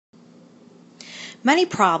Many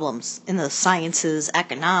problems in the sciences,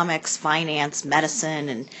 economics, finance, medicine,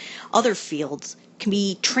 and other fields can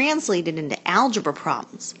be translated into algebra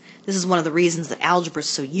problems. This is one of the reasons that algebra is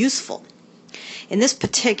so useful. In this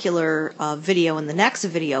particular video and the next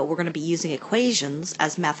video, we're going to be using equations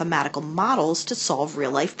as mathematical models to solve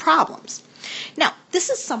real-life problems. Now,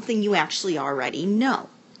 this is something you actually already know.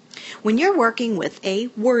 When you're working with a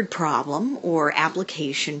word problem or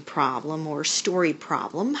application problem or story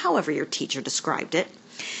problem, however your teacher described it,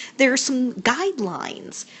 there are some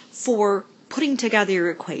guidelines for putting together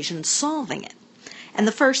your equation and solving it. And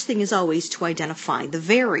the first thing is always to identify the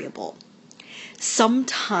variable.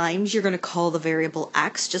 Sometimes you're going to call the variable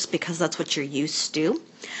x just because that's what you're used to.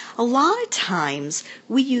 A lot of times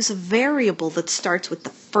we use a variable that starts with the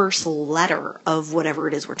first letter of whatever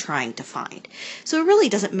it is we're trying to find. So it really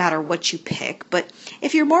doesn't matter what you pick, but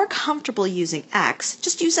if you're more comfortable using x,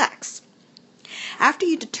 just use x. After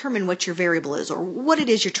you determine what your variable is or what it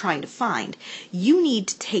is you're trying to find, you need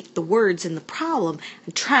to take the words in the problem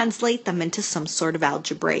and translate them into some sort of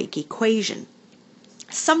algebraic equation.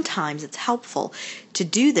 Sometimes it's helpful to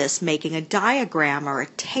do this making a diagram or a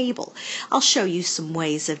table. I'll show you some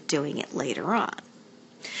ways of doing it later on.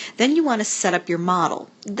 Then you want to set up your model.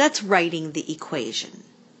 That's writing the equation.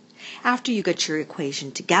 After you get your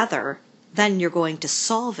equation together, then you're going to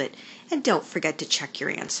solve it, and don't forget to check your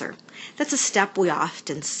answer. That's a step we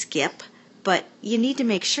often skip, but you need to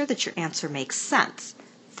make sure that your answer makes sense.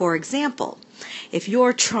 For example, if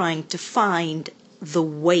you're trying to find the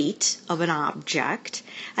weight of an object,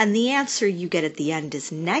 and the answer you get at the end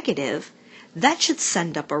is negative, that should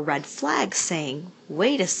send up a red flag saying,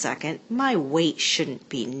 wait a second, my weight shouldn't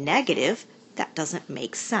be negative. That doesn't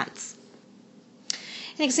make sense.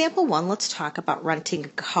 In example 1, let's talk about renting a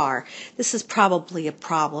car. This is probably a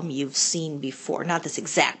problem you've seen before. Not this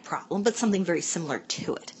exact problem, but something very similar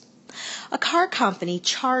to it. A car company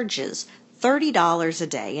charges $30 a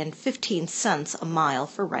day and 15 cents a mile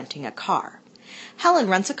for renting a car. Helen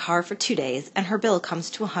rents a car for 2 days and her bill comes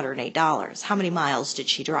to $108. How many miles did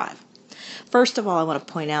she drive? First of all, I want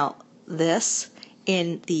to point out this.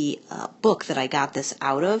 In the book that I got this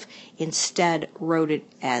out of, instead wrote it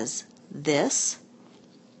as this.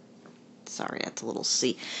 Sorry, that's a little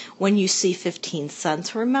C. When you see 15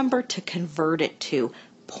 cents, remember to convert it to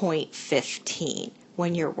 0.15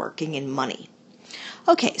 when you're working in money.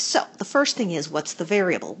 Okay, so the first thing is, what's the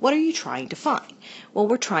variable? What are you trying to find? Well,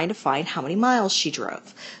 we're trying to find how many miles she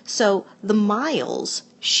drove. So the miles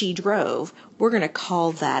she drove, we're going to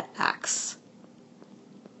call that x.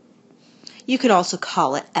 You could also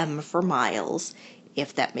call it m for miles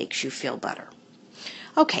if that makes you feel better.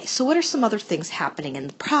 Okay, so what are some other things happening in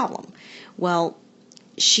the problem? Well,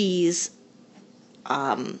 she's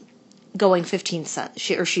going 15 cents,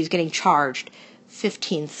 she's getting charged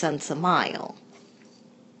 15 cents a mile.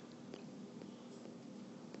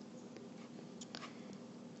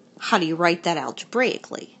 How do you write that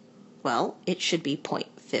algebraically? Well, it should be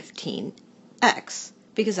 0.15x,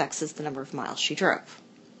 because x is the number of miles she drove.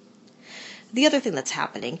 The other thing that's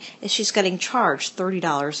happening is she's getting charged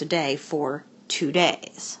 $30 a day for 2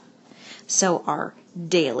 days. So our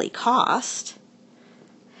daily cost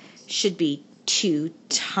should be 2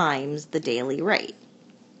 times the daily rate.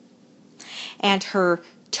 And her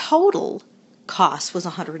total cost was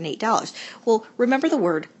 $108. Well, remember the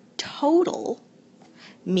word total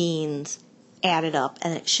means added up,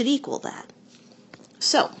 and it should equal that.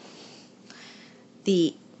 So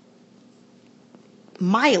the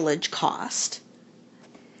mileage cost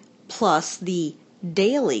plus the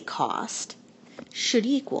daily cost should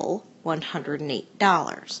equal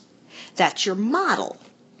 $108. That's your model.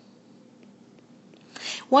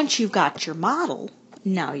 Once you've got your model,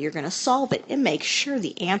 now you're going to solve it and make sure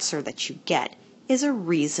the answer that you get is a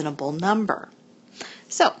reasonable number.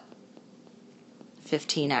 So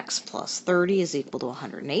 15x plus 30 is equal to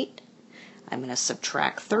 108. I'm going to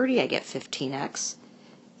subtract 30. I get 15x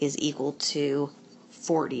is equal to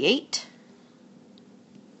 48.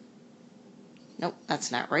 Nope,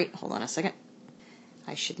 that's not right. Hold on a second.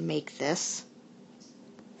 I should make this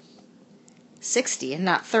 60 and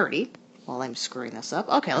not 30. Well, I'm screwing this up.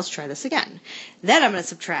 Okay, let's try this again. Then I'm going to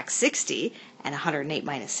subtract 60, and 108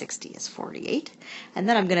 minus 60 is 48. And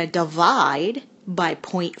then I'm going to divide by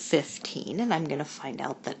 0.15, and I'm going to find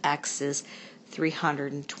out that x is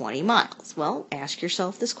 320 miles. Well, ask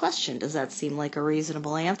yourself this question. Does that seem like a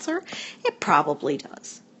reasonable answer? It probably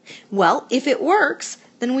does. Well, if it works,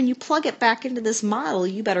 then when you plug it back into this model,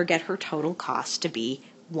 you better get her total cost to be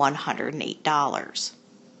 $108.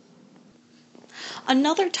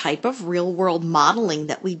 Another type of real-world modeling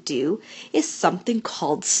that we do is something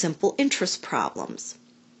called simple interest problems.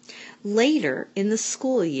 Later in the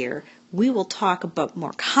school year, we will talk about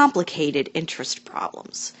more complicated interest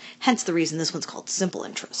problems, hence the reason this one's called simple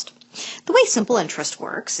interest. The way simple interest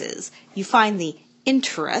works is you find the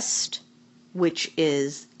interest, which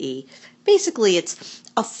is basically it's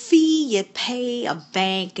a fee you pay a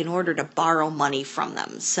bank in order to borrow money from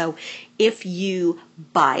them. So if you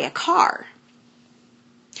buy a car,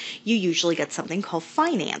 you usually get something called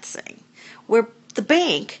financing, where the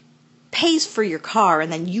bank pays for your car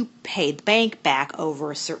and then you pay the bank back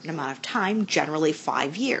over a certain amount of time, generally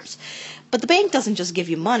 5 years. But the bank doesn't just give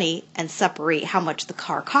you money and separate how much the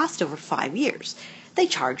car cost over 5 years. They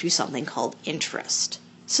charge you something called interest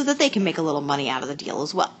so that they can make a little money out of the deal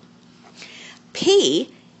as well.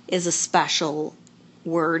 P is a special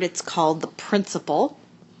word. It's called the principal.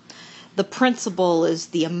 The principal is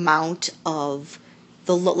the amount of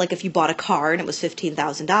like if you bought a car and it was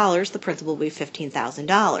 $15,000, the principal would be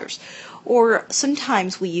 $15,000. Or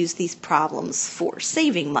sometimes we use these problems for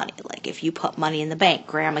saving money. Like if you put money in the bank,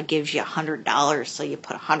 grandma gives you $100, so you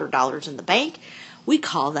put $100 in the bank. We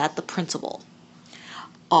call that the principal.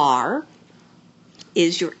 R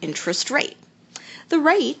is your interest rate. The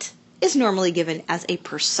rate is normally given as a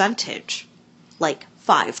percentage, like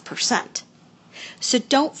 5%. So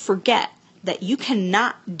don't forget that you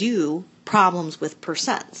cannot do problems with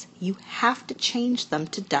percents. You have to change them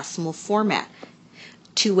to decimal format.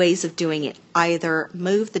 2 ways of doing it. Either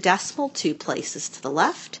move the decimal 2 places to the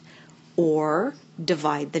left or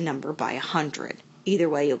divide the number by 100. Either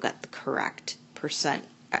way, you'll get the correct percent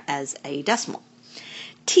as a decimal.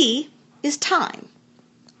 T is time.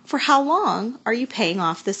 For how long are you paying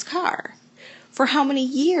off this car? For how many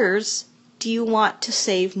years do you want to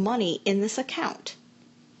save money in this account?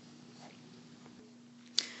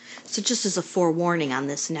 So just as a forewarning on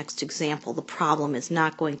this next example, the problem is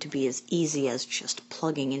not going to be as easy as just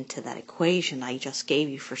plugging into that equation I just gave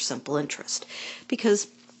you for simple interest, because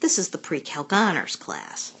this is the pre-calc honors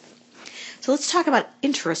class. So let's talk about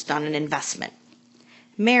interest on an investment.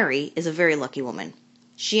 Mary is a very lucky woman.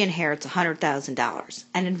 She inherits $100,000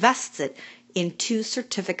 and invests it in 2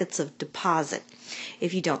 certificates of deposit.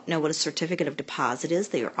 If you don't know what a certificate of deposit is,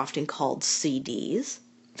 they are often called CDs.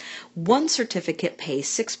 One certificate pays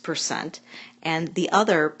 6% and the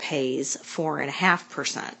other pays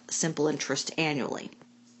 4.5% simple interest annually.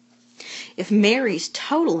 If Mary's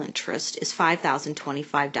total interest is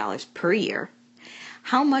 $5,025 per year,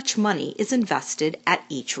 how much money is invested at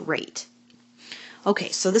each rate? Okay,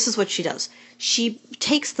 so this is what she does. She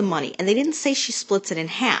takes the money, and they didn't say she splits it in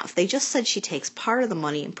half. They just said she takes part of the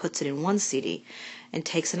money and puts it in one CD and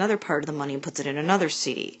takes another part of the money and puts it in another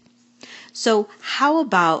CD. So how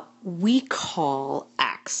about we call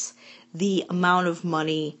X the amount of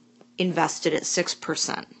money invested at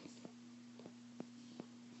 6%?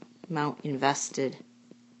 Amount invested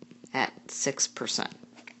at 6%.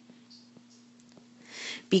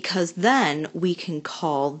 Because then we can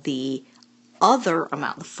call the other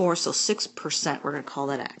amount, the 4, so 6%, we're going to call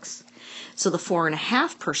that X. So the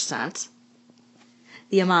 4.5%,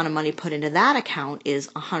 the amount of money put into that account is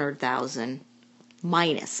 $100,000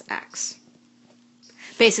 minus X.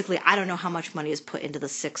 Basically, I don't know how much money is put into the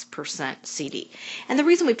 6% CD. And the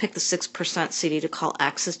reason we picked the 6% CD to call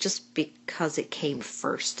X is just because it came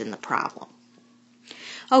first in the problem.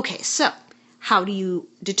 Okay, so how do you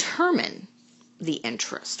determine the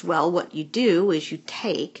interest? Well, what you do is you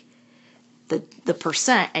take the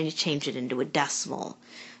percent and you change it into a decimal.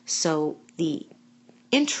 So the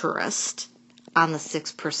interest on the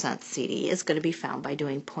 6% CD is going to be found by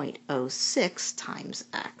doing 0.06 times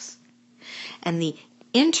X. And the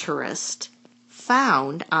interest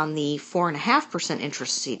found on the 4.5%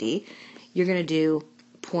 interest CD, you're going to do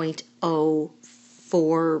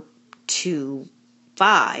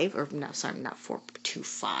 0.0425, or no, sorry, not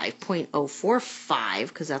 425, 0.045,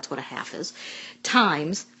 because that's what a half is,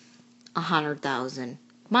 times 100,000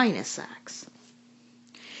 minus X.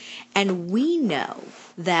 And we know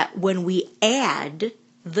that when we add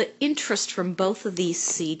the interest from both of these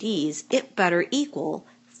CDs, it better equal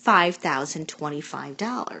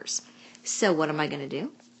 $5,025. So what am I going to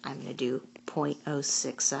do? I'm going to do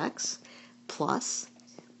 0.06x plus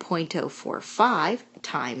 0.045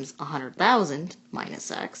 times 100,000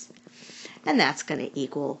 minus X, and that's going to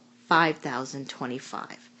equal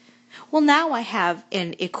 5,025. Well, now I have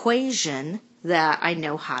an equation that I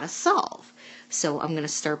know how to solve. So I'm going to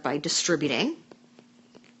start by distributing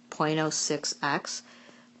 0.06x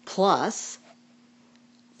plus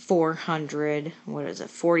 4,500 minus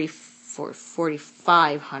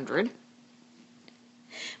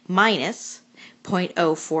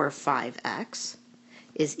 0.045x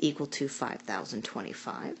is equal to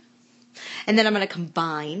 5,025. And then I'm going to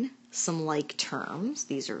combine some like terms.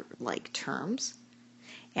 These are like terms.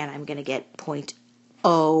 And I'm going to get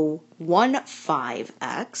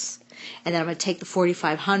 0.015x. And then I'm going to take the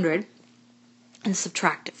 4,500 and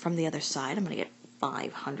subtract it from the other side. I'm going to get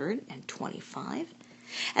 525.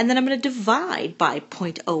 And then I'm going to divide by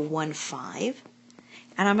 0.015.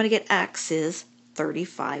 And I'm going to get x is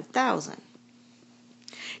 35,000.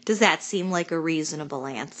 Does that seem like a reasonable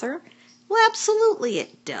answer? Well, absolutely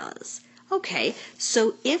it does. Okay,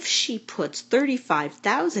 so if she puts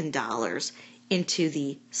 $35,000 into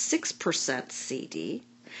the 6% CD,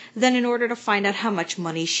 then in order to find out how much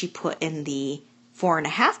money she put in the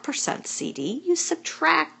 4.5% CD, you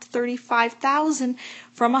subtract 35,000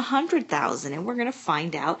 from 100,000, and we're going to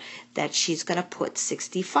find out that she's going to put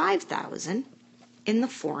 65,000 in the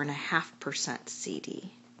 4.5%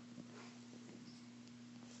 CD.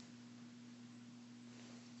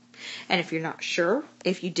 And if you're not sure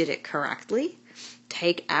if you did it correctly,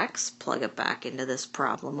 take x, plug it back into this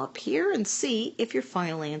problem up here, and see if your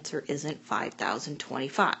final answer isn't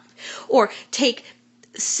 5,025. Or take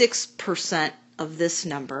 6% of this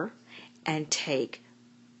number and take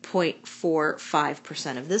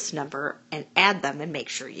 0.45% of this number and add them and make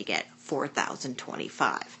sure you get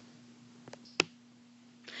 4,025.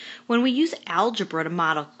 When we use algebra to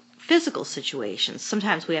model physical situations,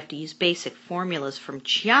 sometimes we have to use basic formulas from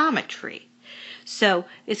geometry. So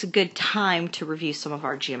it's a good time to review some of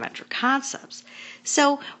our geometric concepts.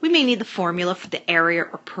 So we may need the formula for the area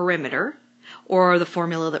or perimeter, or the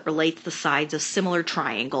formula that relates the sides of similar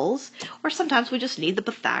triangles, or sometimes we just need the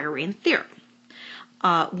Pythagorean theorem.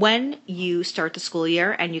 When you start the school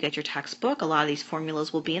year and you get your textbook, a lot of these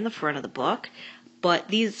formulas will be in the front of the book, but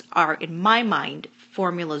these are, in my mind,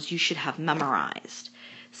 formulas you should have memorized.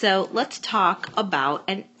 So let's talk about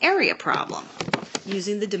an area problem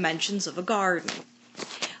using the dimensions of a garden.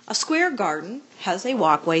 A square garden has a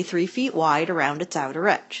walkway 3 feet wide around its outer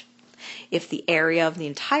edge. If the area of the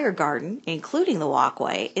entire garden, including the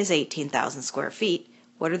walkway, is 18,000 square feet,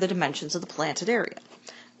 what are the dimensions of the planted area?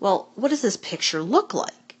 Well, what does this picture look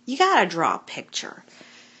like? You gotta draw a picture.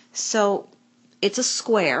 So it's a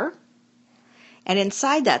square, and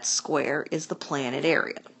inside that square is the planted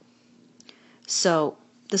area. So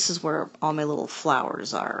this is where all my little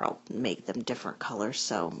flowers are. I'll make them different colors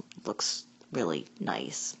so it looks really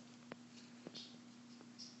nice.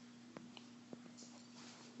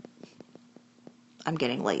 I'm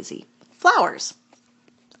getting lazy. Flowers.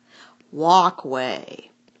 Walkway.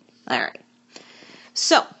 All right.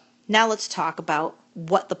 So now let's talk about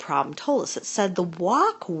what the problem told us. It said the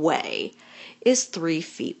walkway is 3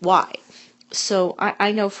 feet wide. So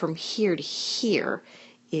I know from here to here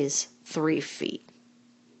is 3 feet.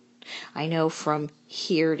 I know from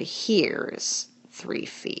here to here is 3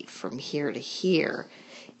 feet. From here to here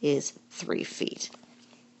is 3 feet.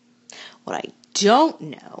 What I don't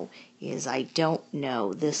know is I don't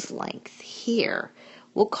know this length here.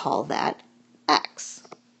 We'll call that x.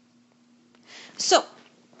 So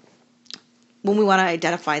when we want to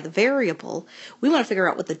identify the variable, we want to figure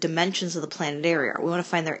out what the dimensions of the planted area are. We want to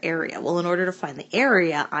find their area. Well, in order to find the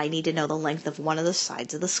area, I need to know the length of one of the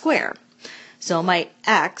sides of the square. So my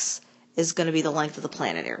x is going to be the length of the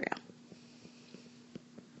planted area.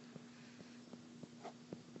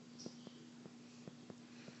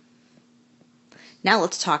 Now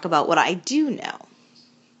let's talk about what I do know.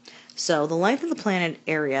 So the length of the planted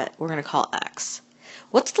area we're going to call x.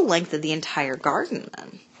 What's the length of the entire garden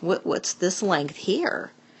then? What's this length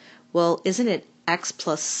here? Well, isn't it x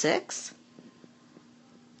plus 6?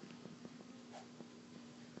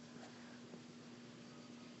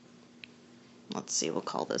 Let's see, we'll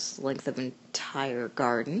call this length of entire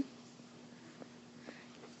garden.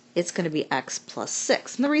 It's going to be x plus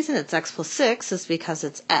 6. And the reason it's x plus 6 is because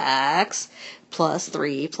it's x plus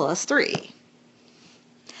 3 plus 3.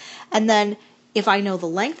 And then if I know the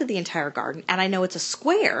length of the entire garden and I know it's a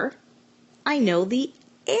square, I know the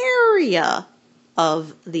area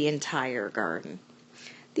of the entire garden.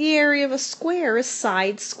 The area of a square is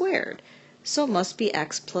side squared, so it must be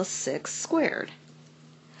x plus 6 squared.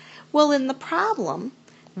 Well, in the problem,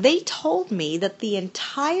 they told me that the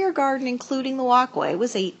entire garden, including the walkway,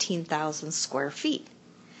 was 18,000 square feet.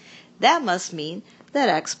 That must mean that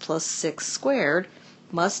x plus 6 squared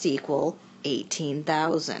must equal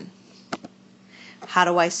 18,000. How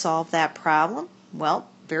do I solve that problem? Well,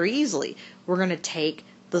 very easily. We're going to take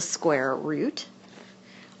the square root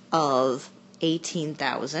of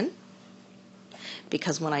 18,000,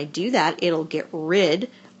 because when I do that, it'll get rid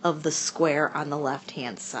of the square on the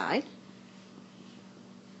left-hand side.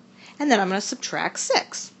 And then I'm going to subtract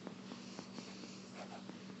 6.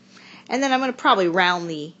 And then I'm going to probably round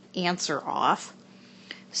the answer off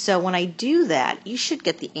So when I do that, you should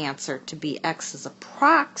get the answer to be x is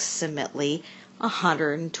approximately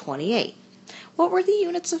 128. What were the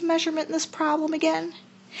units of measurement in this problem again?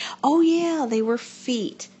 Oh yeah, they were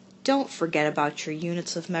feet. Don't forget about your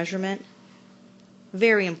units of measurement.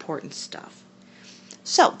 Very important stuff.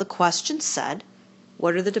 So the question said,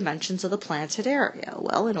 what are the dimensions of the planted area?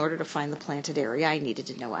 Well, in order to find the planted area, I needed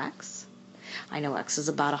to know x. I know x is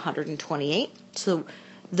about 128. So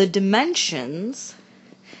the dimensions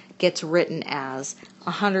gets written as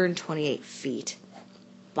 128 feet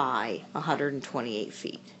by 128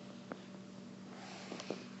 feet.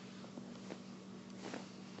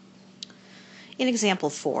 In example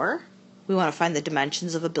 4, we want to find the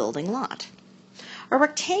dimensions of a building lot. A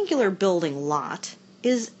rectangular building lot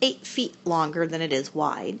is 8 feet longer than it is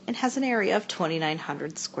wide and has an area of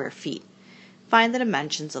 2,900 square feet. Find the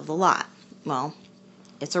dimensions of the lot. Well,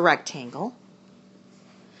 it's a rectangle,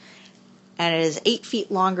 and it is 8 feet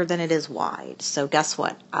longer than it is wide. So guess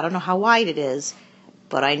what? I don't know how wide it is,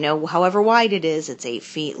 but I know however wide it is, it's 8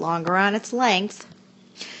 feet longer on its length.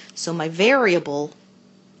 So my variable,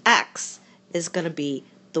 x, is going to be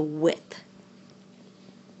the width.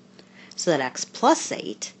 So that x plus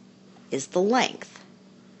 8 is the length.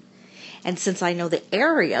 And since I know the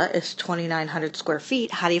area is 2,900 square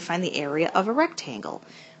feet, how do you find the area of a rectangle?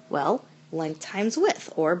 Well, length times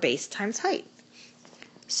width, or base times height.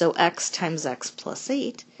 So x times x plus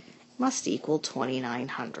 8 must equal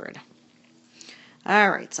 2,900.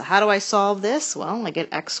 All right, so how do I solve this? Well, I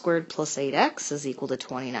get x squared plus 8x is equal to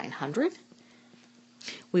 2,900.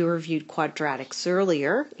 We reviewed quadratics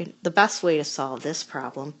earlier. The best way to solve this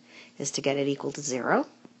problem is to get it equal to 0.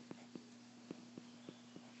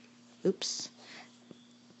 Oops.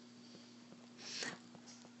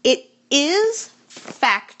 It is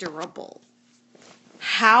factorable.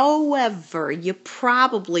 However, you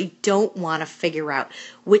probably don't want to figure out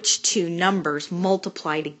which two numbers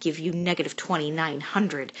multiply to give you negative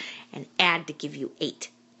 2,900 and add to give you 8.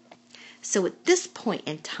 So at this point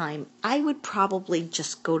in time, I would probably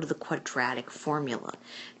just go to the quadratic formula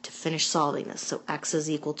to finish solving this. So x is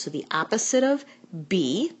equal to the opposite of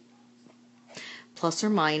b plus or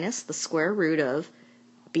minus the square root of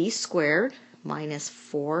b squared minus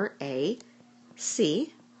 4ac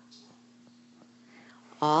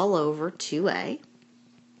all over 2a.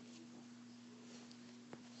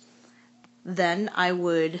 Then I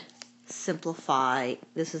would simplify,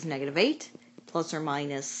 this is negative 8, plus or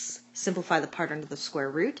minus, simplify the part under the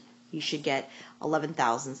square root. You should get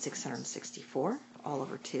 11,664 all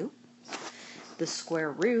over 2. The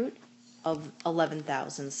square root of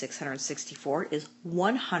 11,664 is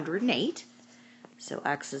 108. So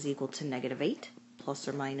x is equal to negative 8 plus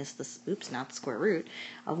or minus the, not the square root,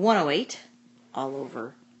 of 108 all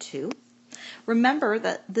over 2. Remember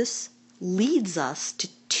that this leads us to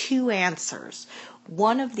two answers.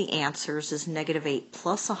 One of the answers is negative 8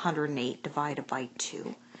 plus 108 divided by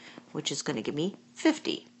 2, which is going to give me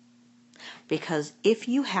 50. Because if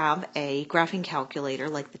you have a graphing calculator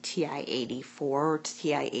like the TI-84 or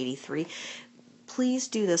TI-83, please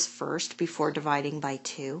do this first before dividing by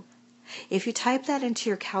 2. If you type that into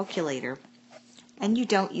your calculator and you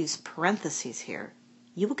don't use parentheses here,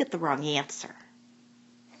 you will get the wrong answer.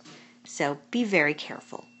 So be very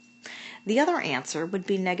careful. The other answer would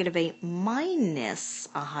be negative 8 minus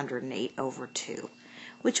 108 over 2,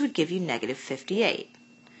 which would give you negative 58.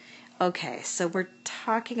 Okay, so we're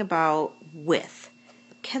talking about width.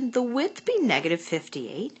 Can the width be negative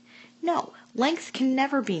 58? No, length can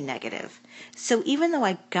never be negative. So even though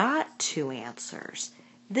I got two answers,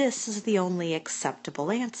 this is the only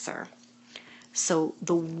acceptable answer. So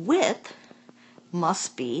the width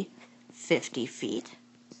must be 50 feet,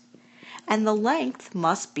 and the length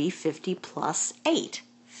must be 50 plus 8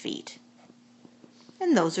 feet.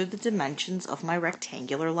 And those are the dimensions of my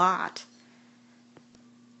rectangular lot.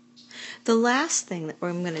 The last thing that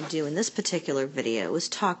I'm going to do in this particular video is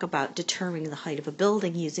talk about determining the height of a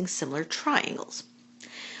building using similar triangles.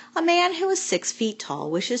 A man who is 6 feet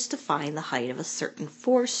tall wishes to find the height of a certain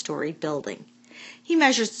 4-story building. He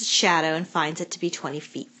measures the shadow and finds it to be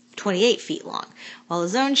 28 feet long, while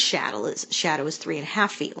his own shadow is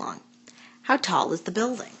 3.5 feet long. How tall is the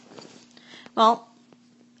building? Well,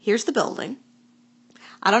 here's the building.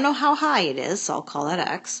 I don't know how high it is, so I'll call that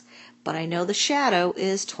x, but I know the shadow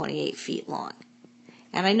is 28 feet long.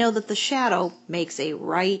 And I know that the shadow makes a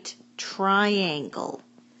right triangle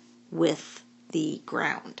with the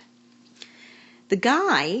ground. The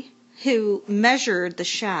guy who measured the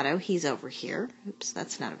shadow, he's over here. Oops,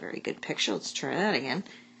 that's not a very good picture. Let's try that again.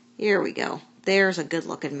 Here we go. There's a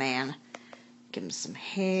good-looking man. Give him some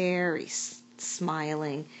hair. He's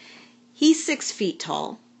smiling. He's 6 feet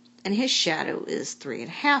tall, and his shadow is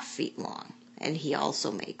 3.5 feet long, and he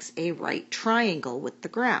also makes a right triangle with the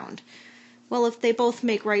ground. Well, if they both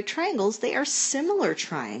make right triangles, they are similar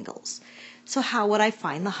triangles. So how would I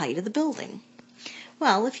find the height of the building?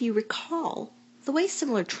 Well, if you recall, the way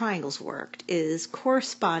similar triangles worked is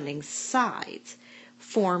corresponding sides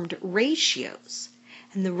formed ratios,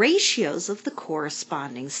 and the ratios of the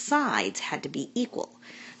corresponding sides had to be equal.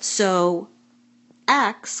 So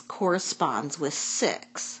x corresponds with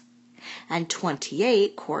 6, and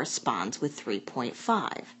 28 corresponds with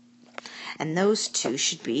 3.5. And those two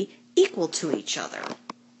should be equal to each other.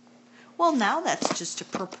 Well, now that's just a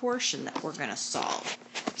proportion that we're going to solve.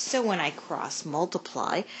 So when I cross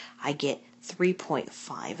multiply, I get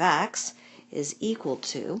 3.5x is equal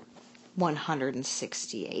to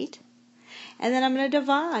 168. And then I'm going to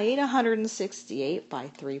divide 168 by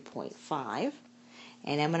 3.5.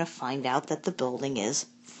 And I'm going to find out that the building is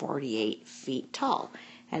 48 feet tall.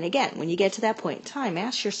 And again, when you get to that point in time,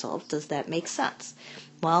 ask yourself, does that make sense?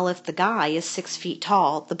 Well, if the guy is 6 feet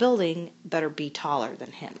tall, the building better be taller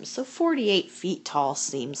than him. So 48 feet tall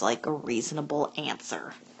seems like a reasonable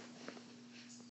answer.